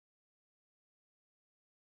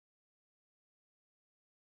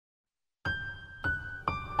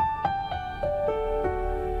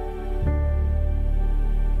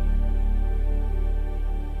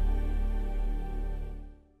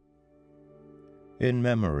in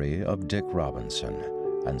memory of Dick Robinson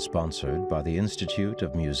and sponsored by the Institute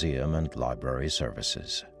of Museum and Library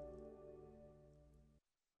Services.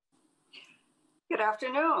 Good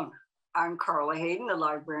afternoon. I'm Carla Hayden, the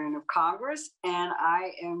Librarian of Congress, and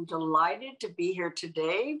I am delighted to be here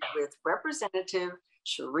today with Representative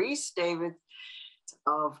Sharice Davids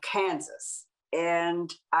of Kansas.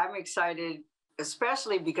 And I'm excited,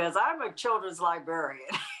 especially because I'm a children's librarian.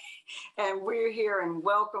 And we're here, and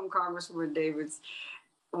welcome, Congresswoman Davids.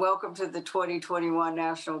 Welcome to the 2021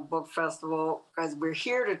 National Book Festival, because we're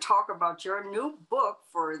here to talk about your new book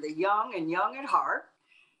for the young and young at heart,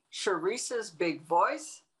 Sharice's Big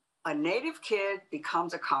Voice, A Native Kid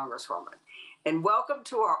Becomes a Congresswoman. And welcome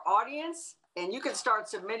to our audience, and you can start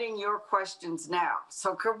submitting your questions now.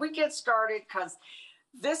 So could we get started? Because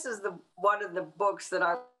this is one of the books that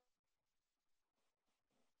I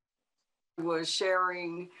was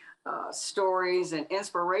sharing stories and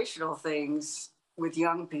inspirational things with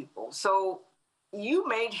young people. So you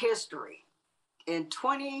made history in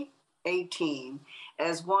 2018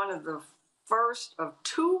 as one of the first of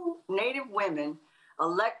 2 Native women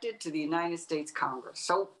elected to the United States Congress.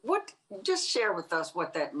 So just share with us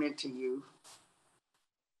what that meant to you.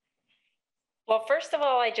 Well, first of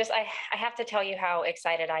all, I have to tell you how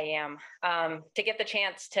excited I am to get the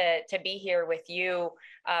chance to be here with you,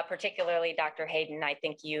 particularly Dr. Hayden. I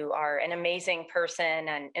think you are an amazing person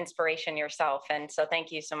and inspiration yourself, and so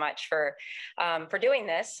thank you so much for doing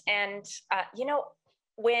this. And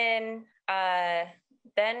when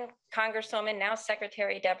then Congresswoman, now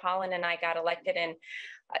Secretary Deb Haaland, and I got elected in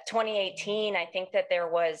 2018, I think that there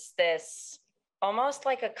was this almost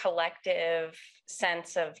like a collective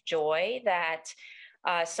sense of joy that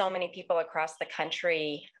so many people across the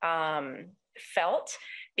country felt,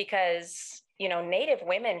 because Native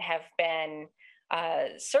women have been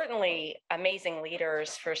certainly amazing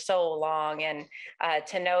leaders for so long, and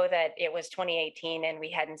to know that it was 2018 and we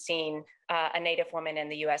hadn't seen a Native woman in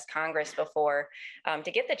the U.S. Congress before,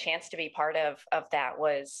 to get the chance to be part of that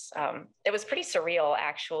was it was pretty surreal,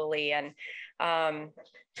 actually. And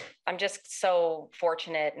I'm just so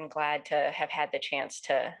fortunate and glad to have had the chance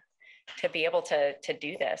to be able to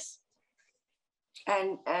do this.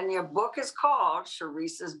 And your book is called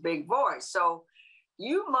Sharice's Big Voice. So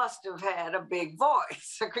you must have had a big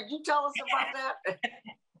voice. So could you tell us about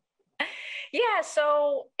that? Yeah,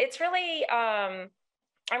 so it's really, I'm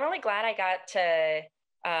really glad I got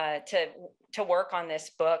to work on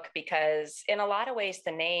this book, because in a lot of ways,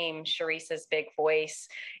 the name Sharice's Big Voice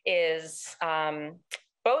is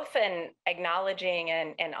both an acknowledging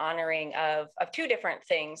and honoring of 2 different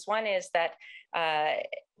things. One is that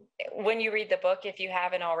when you read the book, if you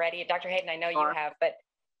haven't already, Dr. Hayden, I know you have, but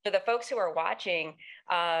for the folks who are watching,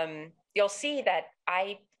 you'll see that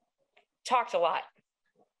I talked a lot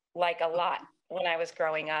when I was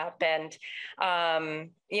growing up. And,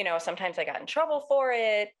 sometimes I got in trouble for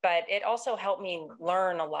it, but it also helped me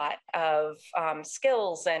learn a lot of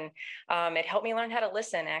skills, and it helped me learn how to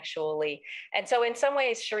listen, actually. And so in some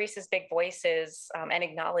ways, Sharice's Big Voice is an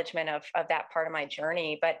acknowledgement of that part of my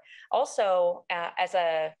journey, but also as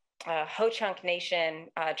a Ho-Chunk Nation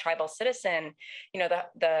tribal citizen,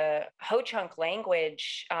 the Ho-Chunk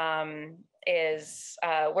language is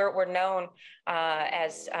we're known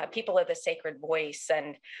as people of the sacred voice,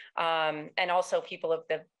 and also people of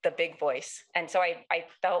the big voice. And so I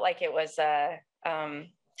felt like it was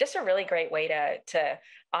just a really great way to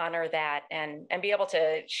honor that and be able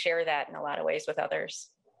to share that in a lot of ways with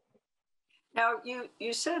others. Now,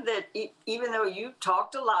 you said that even though you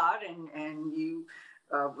talked a lot and you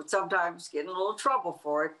would sometimes get in a little trouble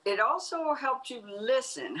for it, it also helped you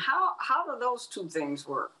listen. How do those 2 things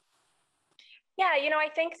work? Yeah, I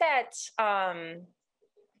think that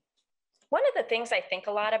one of the things I think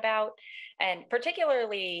a lot about, and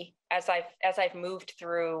particularly as I've moved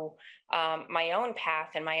through my own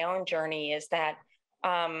path and my own journey, is that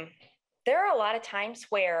there are a lot of times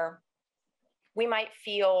where we might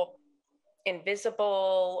feel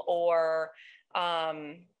invisible or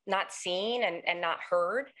not seen and not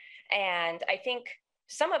heard. And I think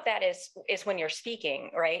some of that is when you're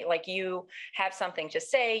speaking, right? Like you have something to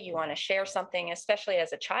say, you want to share something, especially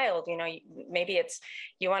as a child, maybe it's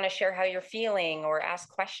you want to share how you're feeling or ask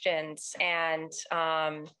questions. And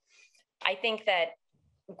I think that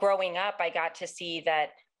growing up, I got to see that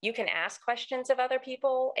you can ask questions of other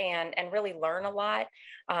people and really learn a lot.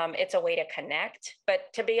 It's a way to connect,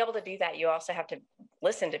 but to be able to do that, you also have to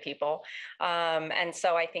listen to people. And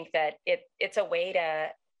so I think that it's a way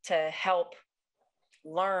to help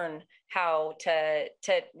learn how to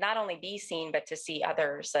not only be seen, but to see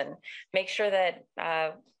others and make sure that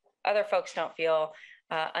other folks don't feel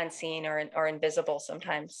unseen or invisible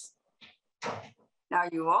sometimes. Now,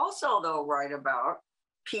 you also, though, write about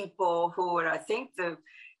people who, and I think the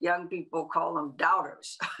young people call them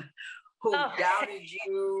doubters, who doubted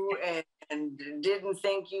you and didn't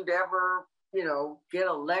think you'd ever, get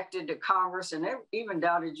elected to Congress, and they even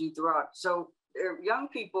doubted you throughout. So there are young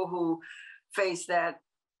people who face that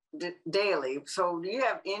daily. So do you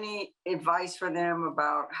have any advice for them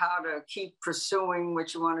about how to keep pursuing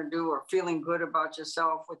what you want to do or feeling good about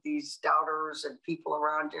yourself with these doubters and people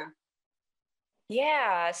around you?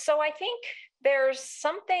 Yeah, so I think there's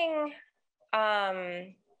something,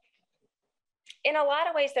 in a lot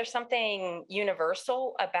of ways, there's something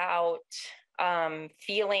universal about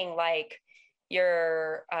feeling like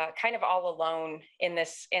you're kind of all alone in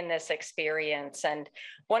this experience. And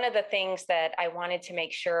one of the things that I wanted to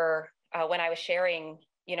make sure when I was sharing,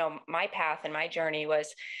 my path and my journey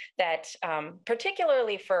was that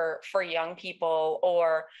particularly for young people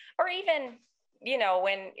or even,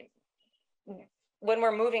 when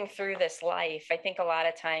we're moving through this life, I think a lot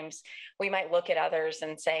of times we might look at others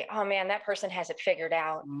and say, oh man, that person has it figured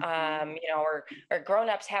out. Or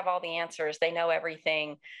grownups have all the answers. They know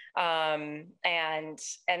everything. And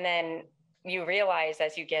then you realize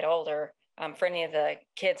as you get older, for any of the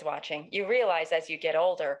kids watching, you realize as you get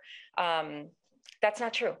older, that's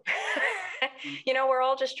not true. We're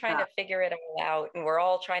all just trying to figure it all out, and we're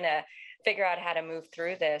all trying to figure out how to move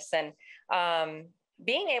through this. And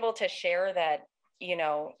being able to share that,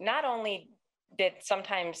 not only did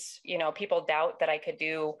sometimes, people doubt that I could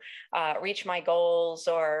reach my goals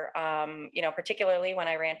or, particularly when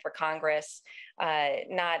I ran for Congress,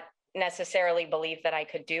 not necessarily believe that I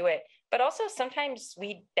could do it, but also sometimes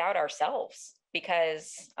we doubt ourselves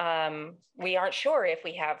because we aren't sure if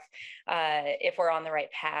if we're on the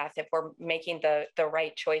right path, if we're making the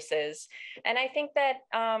right choices. And I think that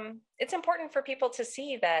it's important for people to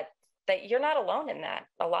see that you're not alone in that.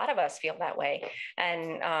 A lot of us feel that way.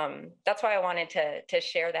 And that's why I wanted to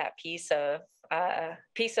share that piece of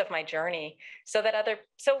my journey so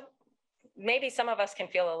maybe some of us can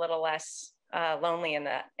feel a little less lonely in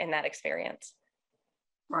that experience.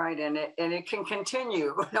 Right. And it can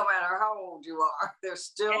continue no matter how old you are. There's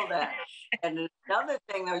still that. And another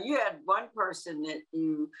thing, though, you had one person that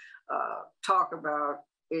you talk about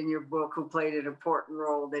in your book who played an important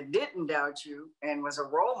role that didn't doubt you and was a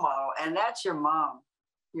role model, and that's your mom,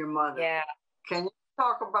 your mother. Yeah. Can you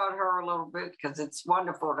talk about her a little bit? Because it's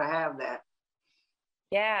wonderful to have that.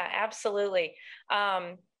 Yeah, absolutely.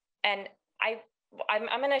 And I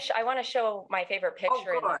want to show my favorite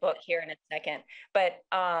picture in the book here in a second. But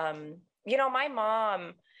my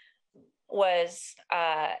mom was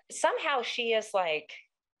somehow she is like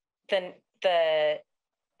the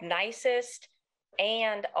nicest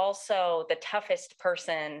and also the toughest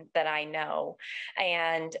person that I know.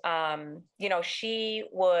 And, she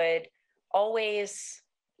would always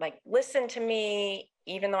listen to me,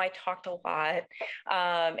 even though I talked a lot,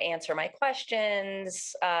 answer my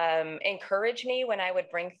questions, encourage me when I would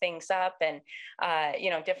bring things up and,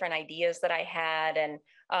 different ideas that I had.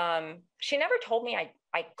 And she never told me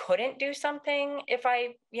I couldn't do something if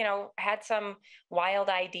I, had some wild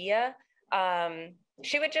idea.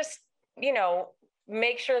 She would just,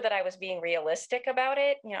 make sure that I was being realistic about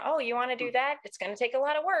it. Oh, you want to do that? It's going to take a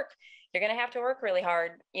lot of work. You're going to have to work really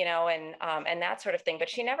hard, and that sort of thing. But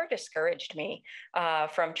she never discouraged me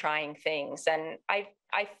from trying things. And I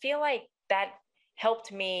feel like that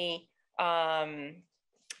helped me.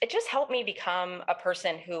 It just helped me become a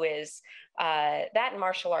person who is that in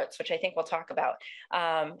martial arts, which I think we'll talk about,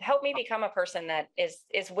 helped me become a person that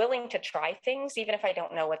is willing to try things, even if I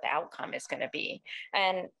don't know what the outcome is going to be.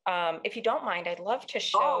 And if you don't mind, I'd love to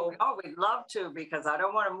show. Oh, we'd love to, because I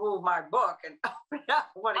don't want to move my book, and I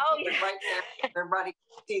want to keep it right there. Everybody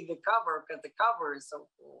can see the cover, because the cover is so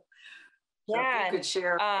cool. So if you could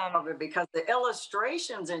share of it, because the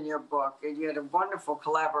illustrations in your book, and you had a wonderful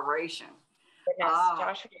collaboration. Goodness,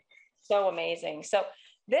 Josh, so amazing. So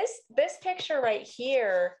this picture right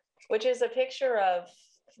here, which is a picture of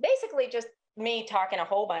basically just me talking a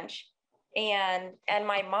whole bunch, and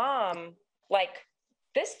my mom,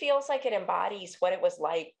 this feels like it embodies what it was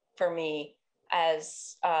like for me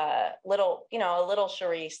as a little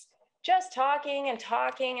Sharice, just talking and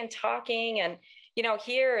talking and talking. And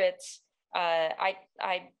here it's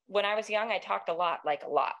I when I was young, I talked a lot.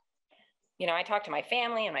 I talked to my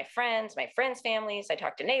family and my friends' families. I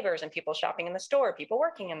talked to neighbors and people shopping in the store, people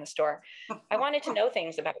working in the store. I wanted to know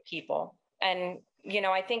things about people. And,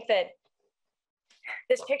 I think that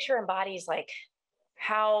this picture embodies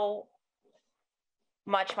how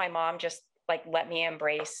much my mom just like let me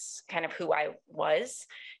embrace kind of who I was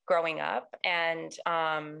growing up. And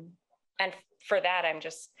for that, I'm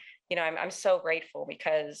just, I'm so grateful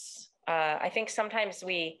because I think sometimes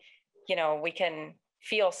we can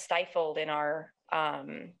feel stifled in our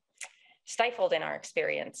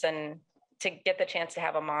experience, and to get the chance to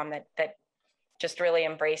have a mom that just really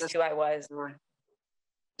embraced who I was.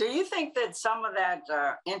 Do you think that some of that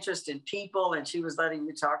interest in people, and she was letting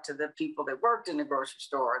you talk to the people that worked in the grocery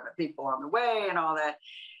store and the people on the way and all that,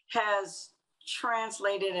 has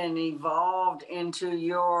translated and evolved into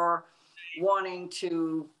your wanting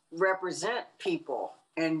to represent people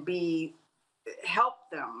and help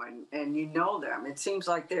them and them? It seems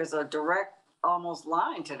like there's a direct almost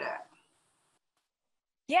line to that.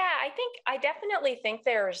 Yeah, I definitely think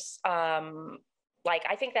there's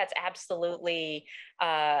I think that's absolutely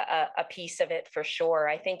a piece of it for sure.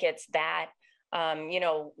 I think it's that,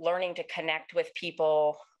 learning to connect with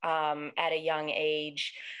people at a young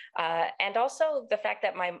age. And also the fact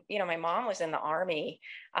that my mom was in the Army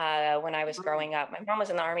when I was growing up. My mom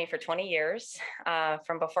was in the Army for 20 years,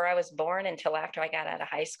 from before I was born until after I got out of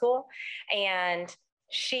high school. And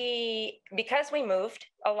because we moved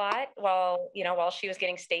a lot while she was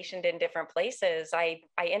getting stationed in different places, I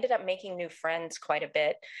ended up making new friends quite a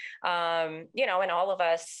bit. And all of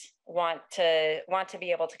us want to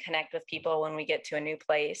be able to connect with people when we get to a new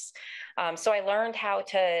place. So I learned how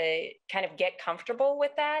to kind of get comfortable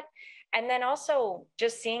with that. And then also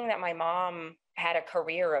just seeing that my mom had a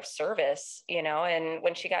career of service, and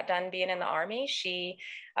when she got done being in the Army, she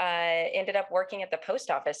ended up working at the post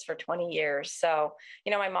office for 20 years. So,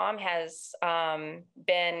 my mom has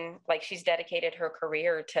been she's dedicated her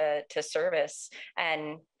career to service,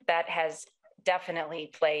 and that has definitely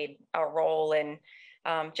played a role in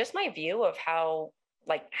just my view of how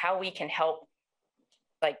we can help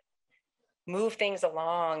move things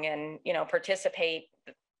along and, participate.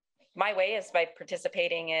 My way is by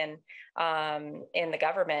participating in the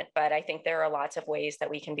government, but I think there are lots of ways that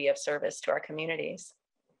we can be of service to our communities.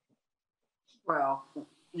 Well,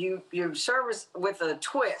 you service with a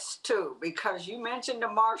twist too, because you mentioned the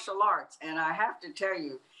martial arts, and I have to tell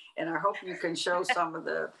you, and I hope you can show some of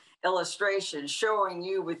the illustrations showing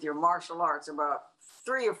you with your martial arts, about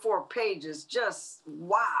 3 or 4 pages. Just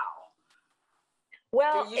wow.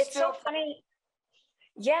 Well, it's so funny.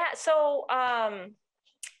 Yeah. So,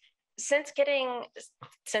 since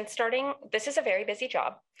starting, this is a very busy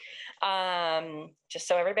job, just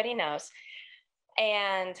so everybody knows.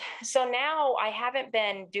 And so now I haven't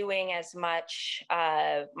been doing as much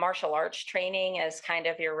martial arts training as kind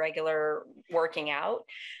of your regular working out.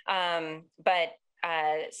 But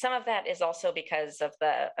some of that is also because of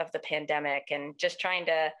the pandemic, and just trying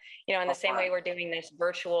to, in the same way we're doing this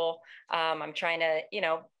virtual, I'm trying to,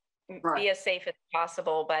 be as safe as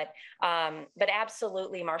possible, but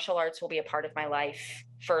absolutely martial arts will be a part of my life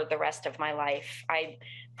for the rest of my life. I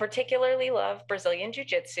particularly love Brazilian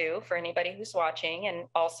Jiu-Jitsu, for anybody who's watching and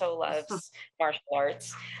also loves martial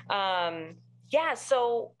arts.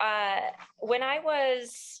 So when I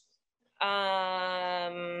was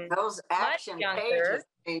those action much younger,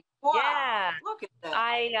 pages. Wow, yeah, look at that.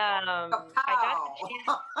 I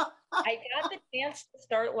got the chance to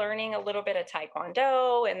start learning a little bit of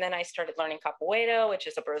Taekwondo, and then I started learning Capoeira, which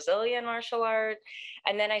is a Brazilian martial art.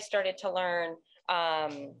 And then I started to learn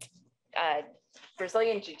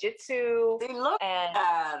Brazilian Jiu-Jitsu. See, look at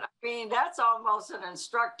that. I mean, that's almost an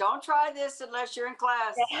instruct. Don't try this unless you're in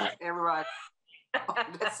class, everybody.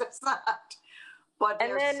 This is not. But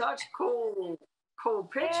there's such cool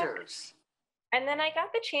pictures. And then I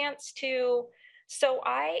got the chance to, so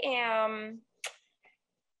I am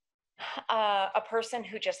a person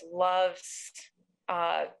who just loves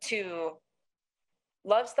the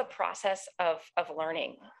process of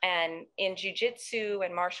learning. And in jiu-jitsu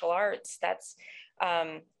and martial arts, that's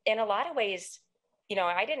in a lot of ways,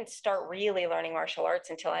 I didn't start really learning martial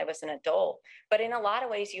arts until I was an adult, but in a lot of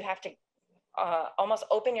ways you have to almost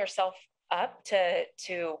open yourself up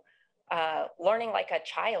to learning like a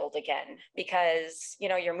child again, because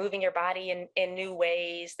you're moving your body in new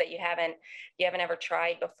ways that you haven't ever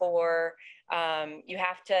tried before. You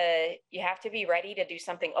have to be ready to do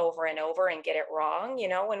something over and over and get it wrong.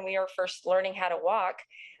 When we are first learning how to walk,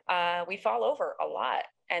 we fall over a lot.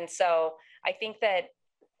 And so I think that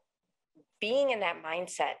being in that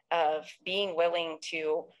mindset of being willing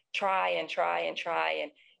to try and try and try,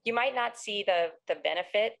 and you might not see the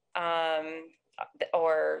benefit,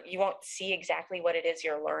 or you won't see exactly what it is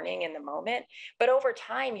you're learning in the moment, but over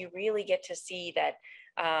time you really get to see that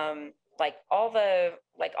all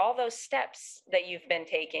those steps that you've been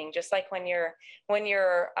taking, just like when you're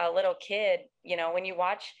a little kid, when you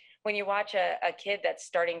watch when you watch a kid that's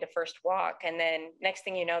starting to first walk, and then next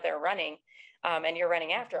thing you know, they're running, and you're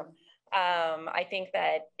running after them. I think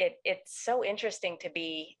that it's so interesting to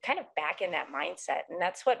be kind of back in that mindset. And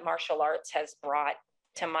that's what martial arts has brought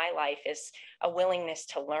to my life, is a willingness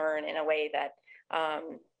to learn in a way that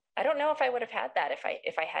I don't know if I would have had that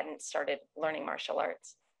if I hadn't started learning martial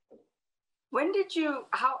arts. When did you,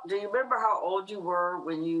 do you remember how old you were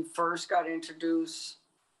when you first got introduced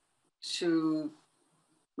to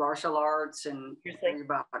martial arts, and were you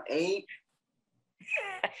about 8?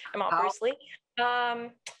 I'm all Bruce Lee.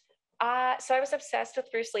 So I was obsessed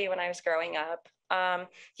with Bruce Lee when I was growing up.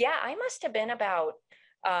 Yeah, I must have been about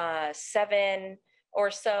 7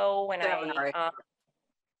 or so when 7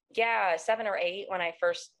 or 8 when I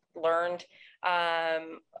first learned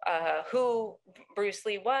who Bruce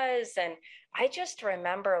Lee was. And I just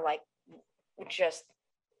remember like just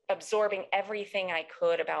absorbing everything I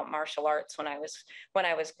could about martial arts when I was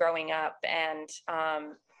growing up. And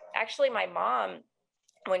actually my mom,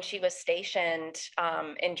 when she was stationed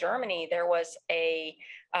in Germany, there was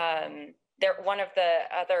one of the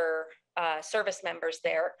other service members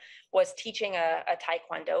there was teaching a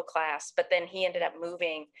Taekwondo class, but then he ended up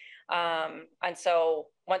moving. And so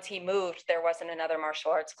once he moved, there wasn't another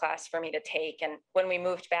martial arts class for me to take. And when we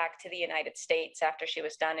moved back to the United States after she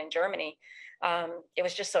was done in Germany, it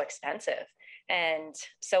was just so expensive. And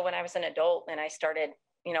so when I was an adult and I started,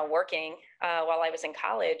 working while I was in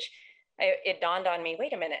college, it dawned on me,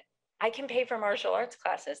 wait a minute, I can pay for martial arts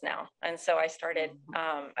classes now. And so I started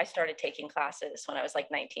taking classes when I was like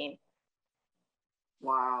 19.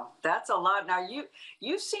 Wow, that's a lot. Now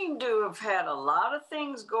you seem to have had a lot of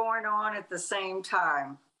things going on at the same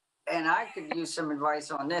time, and I could use some advice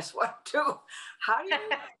on this one too. How do you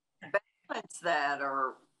balance that,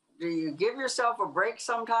 or do you give yourself a break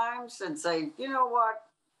sometimes and say, you know what,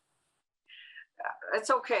 it's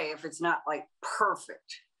okay if it's not like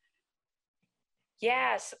perfect?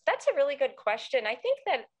 Yes, that's a really good question. I think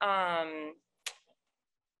that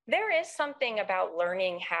there is something about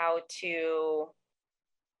learning how to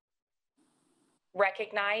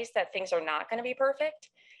recognize that things are not going to be perfect,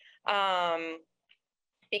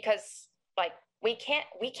 because like we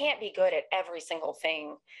can't be good at every single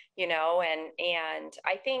thing, and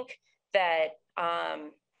I think that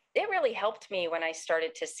it really helped me when I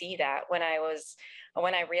started to see that, when I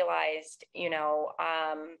realized,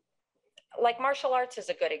 like martial arts is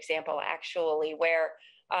a good example actually, where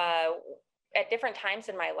at different times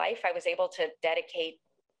in my life I was able to dedicate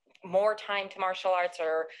more time to martial arts,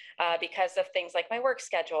 or because of things like my work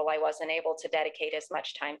schedule, I wasn't able to dedicate as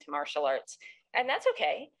much time to martial arts. And that's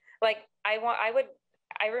okay. Like I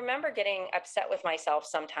remember getting upset with myself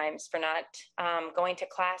sometimes for not going to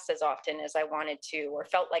class as often as I wanted to, or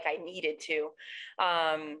felt like I needed to.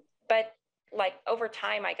 But like over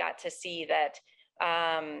time, I got to see that,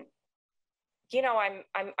 I'm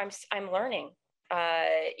learning.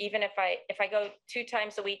 Even if I go 2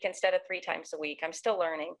 times a week instead of 3 times a week, I'm still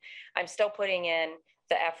learning. I'm still putting in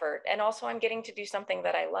the effort. And also I'm getting to do something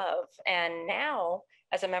that I love. And now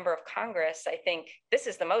as a member of Congress, I think this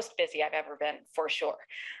is the most busy I've ever been, for sure.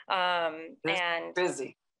 And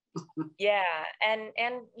busy. Yeah. And,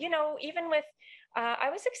 even with, I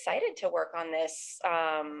was excited to work on this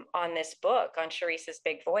book on Sharice's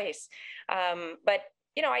Big Voice. But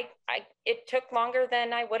it took longer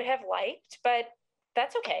than I would have liked, but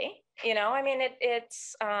that's okay. I mean,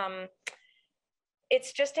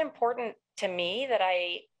 it's just important to me that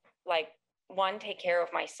I take care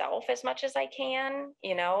of myself as much as I can,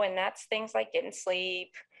 and that's things like getting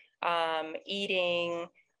sleep, eating,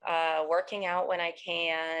 working out when I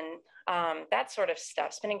can, that sort of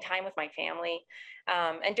stuff, spending time with my family,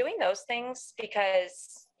 and doing those things,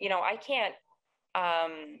 because, I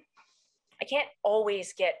can't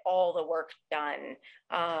always get all the work done,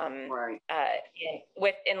 Right.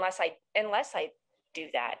 unless I do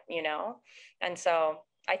that, And so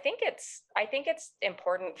I think it's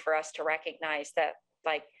important for us to recognize that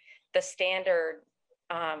like the standard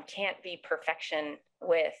can't be perfection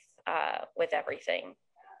with everything.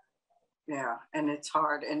 Yeah, and it's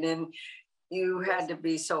hard. And then you had to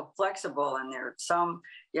be so flexible, and there are some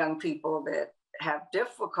young people that have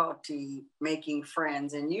difficulty making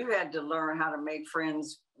friends, and you had to learn how to make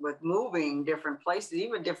friends with moving different places,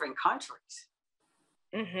 even different countries.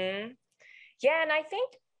 Mm-hmm. Yeah, and I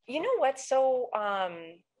think what's so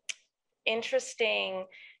interesting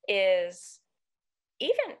is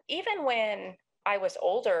even when I was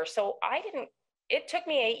older, so I didn't it took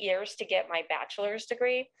me 8 years to get my bachelor's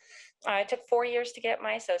degree. It took 4 years to get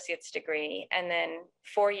my associate's degree, and then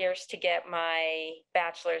 4 years to get my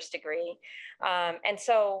bachelor's degree. And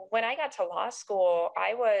so when I got to law school,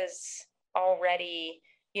 I was already,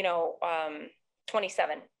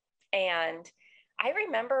 27. And I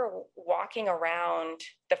remember walking around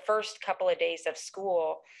the first couple of days of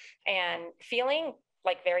school and feeling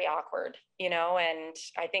like very awkward, and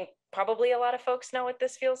I think probably a lot of folks know what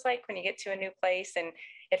this feels like when you get to a new place and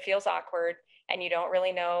it feels awkward and you don't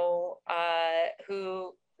really know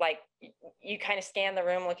who, like, you kind of scan the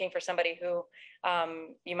room looking for somebody who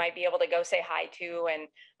you might be able to go say hi to and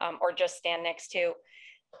or just stand next to.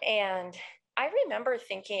 And I remember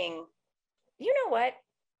thinking, you know what?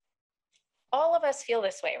 All of us feel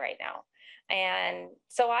this way right now. And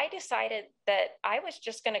so I decided that I was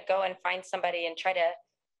just going to go and find somebody and try to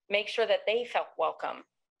make sure that they felt welcome,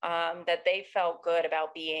 that they felt good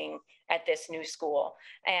about being at this new school.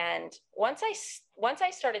 And once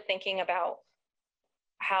I started thinking about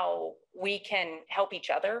how we can help each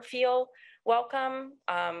other feel welcome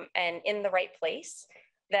and in the right place,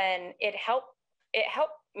 then it helped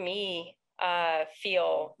me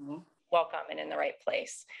feel welcome and in the right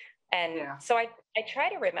place. And so I try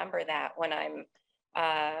to remember that when I'm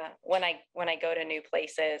when I go to new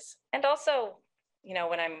places, and also,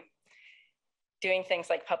 when I'm doing things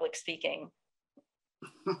like public speaking.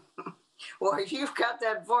 Well, you've got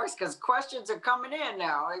that voice, because questions are coming in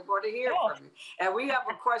now. I want to hear from you. And we have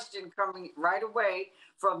a question coming right away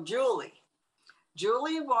from Julie.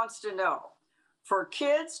 Julie wants to know, for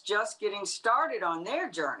kids just getting started on their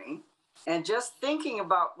journey and just thinking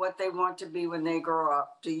about what they want to be when they grow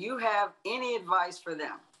up, do you have any advice for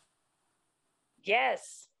them?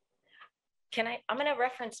 Yes. I'm going to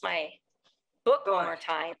reference my book one more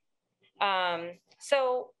time.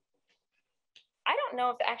 So I don't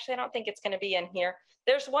know I don't think it's going to be in here.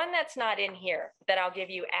 There's one that's not in here that I'll give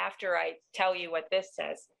you after I tell you what this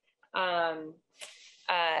says.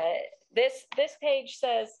 This page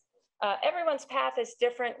says, everyone's path is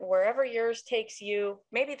different. Wherever yours takes you,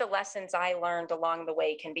 maybe the lessons I learned along the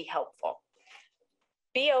way can be helpful.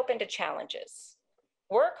 Be open to challenges.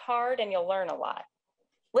 Work hard and you'll learn a lot.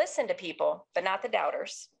 Listen to people, but not the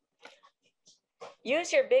doubters.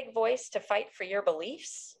 Use your big voice to fight for your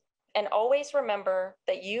beliefs, and always remember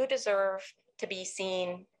that you deserve to be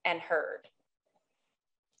seen and heard.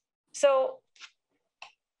 So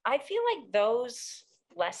I feel like those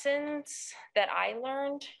lessons that I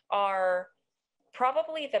learned are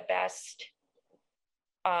probably the best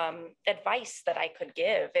advice that I could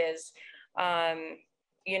give is,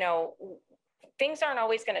 things aren't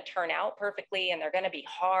always going to turn out perfectly, and they're going to be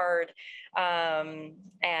hard. And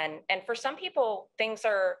for some people, things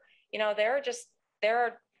are, there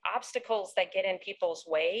are obstacles that get in people's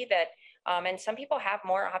way that, and some people have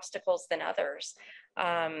more obstacles than others.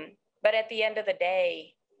 But at the end of the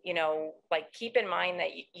day, keep in mind that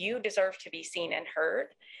you deserve to be seen and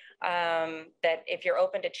heard. That if you're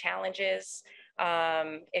open to challenges,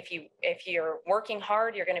 if you're working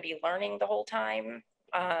hard, you're going to be learning the whole time.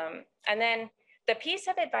 And then the piece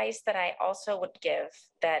of advice that I also would give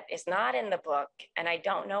that is not in the book, and I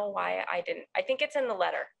don't know why I didn't, I think it's in the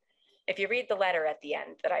letter. If you read the letter at the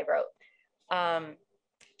end that I wrote,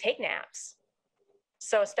 take naps.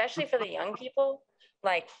 So especially for the young people,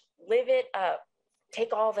 live it up,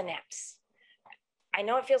 take all the naps. I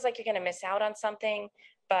know it feels like you're going to miss out on something,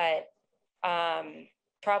 but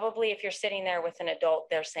probably if you're sitting there with an adult,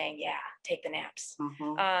 they're saying, yeah, take the naps.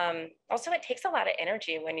 Also, it takes a lot of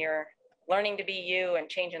energy when you're learning to be you and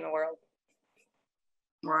changing the world.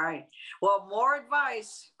 Right. Well, more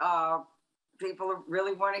advice. People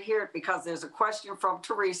really want to hear it, because there's a question from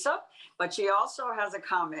Teresa, but she also has a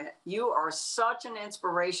comment. You are such an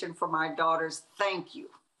inspiration for my daughters. Thank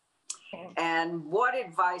you. And what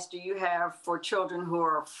advice do you have for children who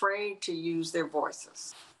are afraid to use their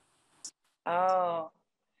voices? Oh,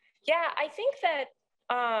 yeah, I think that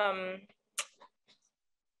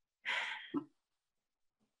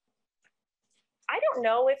I don't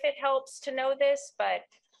know if it helps to know this, but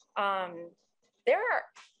there are,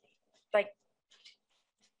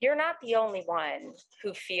 you're not the only one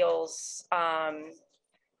who feels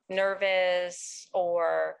nervous,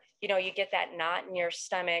 or, you get that knot in your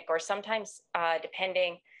stomach, or sometimes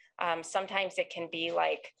depending, sometimes it can be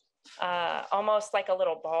almost like a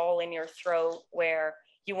little ball in your throat where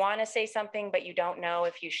you want to say something, but you don't know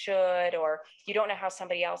if you should, or you don't know how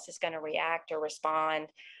somebody else is going to react or respond.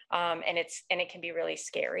 And it can be really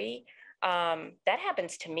scary. That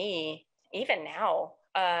happens to me even now.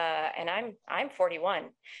 And I'm 41.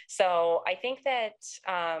 So I think that,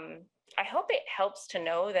 I hope it helps to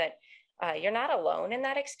know that, you're not alone in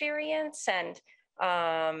that experience. And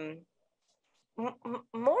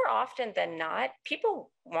more often than not,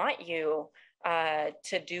 people want you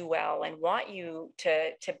to do well and want you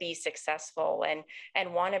to be successful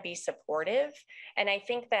and want to be supportive. And I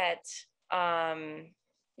think that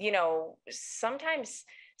sometimes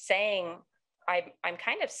saying I'm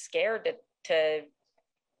kind of scared to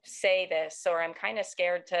say this, or I'm kind of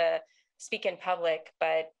scared to speak in public,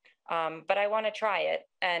 but I want to try it.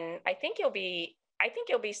 And I think you'll be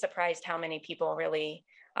surprised how many people really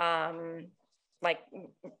like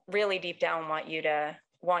really deep down want you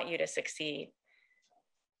to succeed.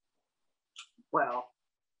 Well,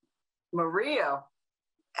 Maria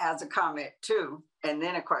has a comment too, and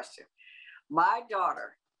then a question. My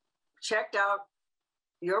daughter checked out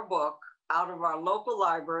your book out of our local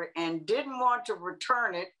library and didn't want to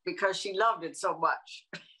return it because she loved it so much.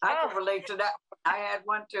 I can relate to that. I had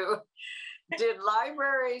one too. Did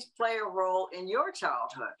libraries play a role in your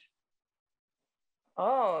childhood?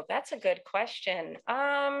 Oh, that's a good question.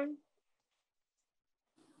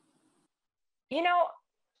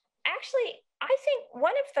 Actually, I think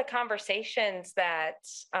one of the conversations that,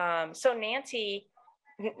 so Nancy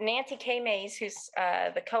K. Mays, who's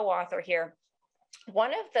the co-author here,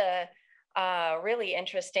 one of the really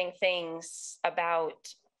interesting things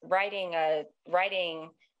about writing a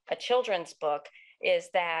children's book is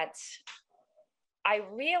that I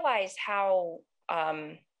realized how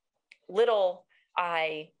little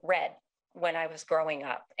I read when I was growing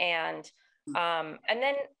up, and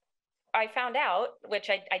then I found out, which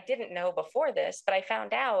I didn't know before this, but I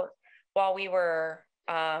found out while we were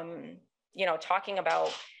talking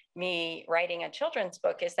about me writing a children's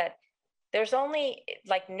book, is that there's only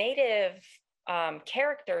like native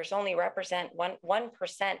characters only represent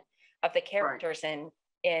 1% of the characters in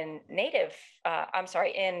native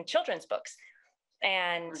in children's books.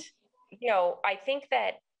 And I think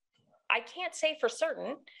that I can't say for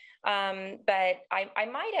certain, but I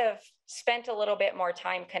might have spent a little bit more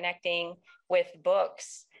time connecting with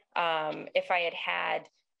books if I had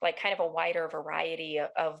like kind of a wider variety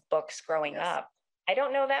of books growing up. I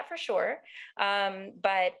don't know that for sure,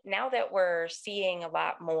 but now that we're seeing a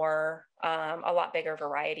lot bigger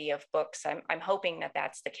variety of books, I'm hoping that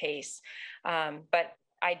that's the case. But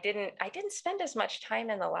I didn't spend as much time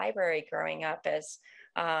in the library growing up as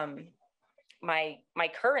my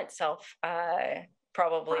current self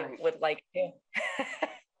probably would like to.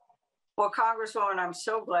 Well, Congresswoman, I'm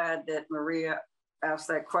so glad that Maria asked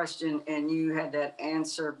that question and you had that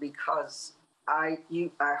answer, because I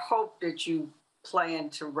hope that you plan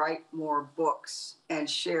to write more books and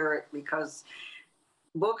share it, because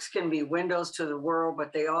books can be windows to the world,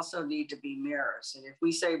 but they also need to be mirrors. And if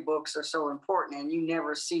we say books are so important and you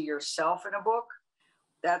never see yourself in a book,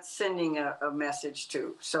 that's sending a message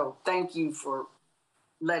too. So thank you for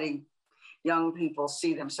letting young people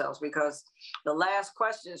see themselves, because the last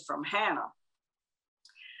question is from Hannah,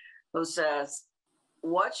 who says,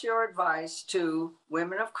 what's your advice to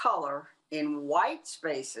women of color in white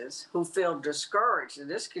spaces who feel discouraged, and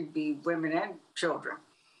this could be women and children,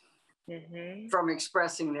 from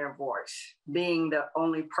expressing their voice, being the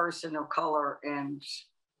only person of color and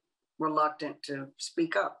reluctant to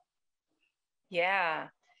speak up? Yeah,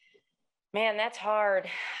 man, that's hard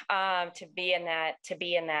to be in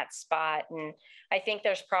that spot. And I think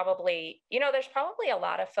there's probably a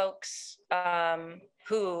lot of folks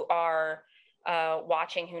who are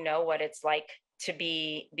watching who know what it's like to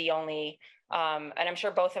be the only, and I'm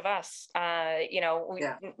sure both of us, knowing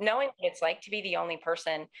what it's like to be the only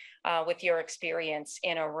person with your experience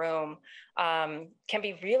in a room can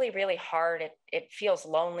be really, really hard. It feels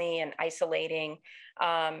lonely and isolating,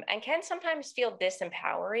 and can sometimes feel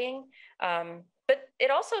disempowering. But it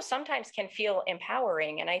also sometimes can feel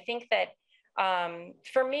empowering. And I think that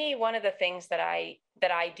for me, one of the things that I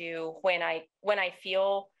do when I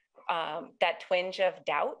feel that twinge of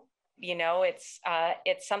doubt,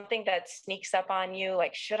 it's something that sneaks up on you.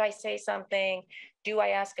 Like, should I say something? Do I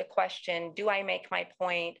ask a question? Do I make my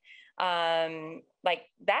point? Like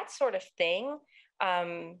that sort of thing.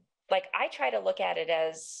 Like I try to look at it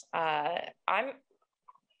as I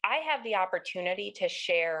have the opportunity to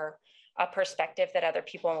share a perspective that other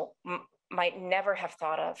people might never have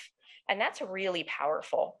thought of. And that's really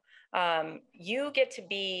powerful. You get to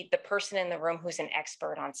be the person in the room who's an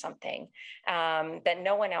expert on something that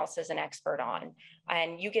no one else is an expert on.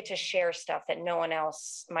 And you get to share stuff that no one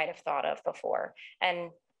else might have thought of before.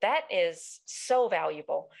 And that is so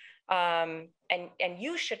valuable. And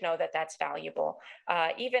you should know that that's valuable,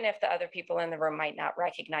 even if the other people in the room might not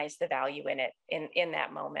recognize the value in it in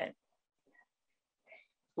that moment.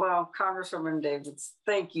 Well, Congresswoman Davids,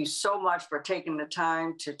 thank you so much for taking the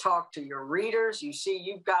time to talk to your readers. You see,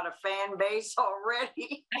 you've got a fan base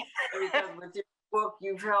already because with your book,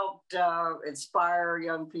 you've helped inspire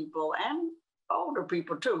young people and older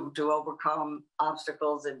people too to overcome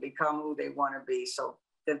obstacles and become who they want to be. So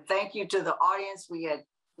then thank you to the audience. We had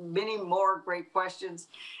many more great questions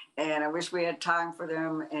and I wish we had time for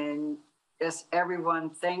them. And yes, everyone,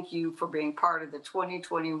 thank you for being part of the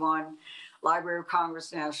 2021 Library of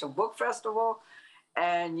Congress National Book Festival.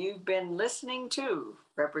 And you've been listening to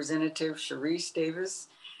Representative Sharice Davids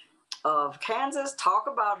of Kansas talk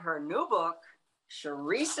about her new book,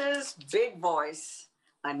 Sharice's Big Voice,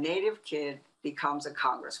 A Native Kid Becomes a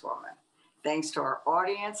Congresswoman. Thanks to our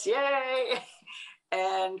audience, yay!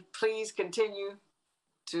 And please continue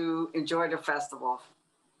to enjoy the festival.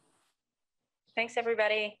 Thanks,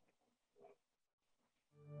 everybody.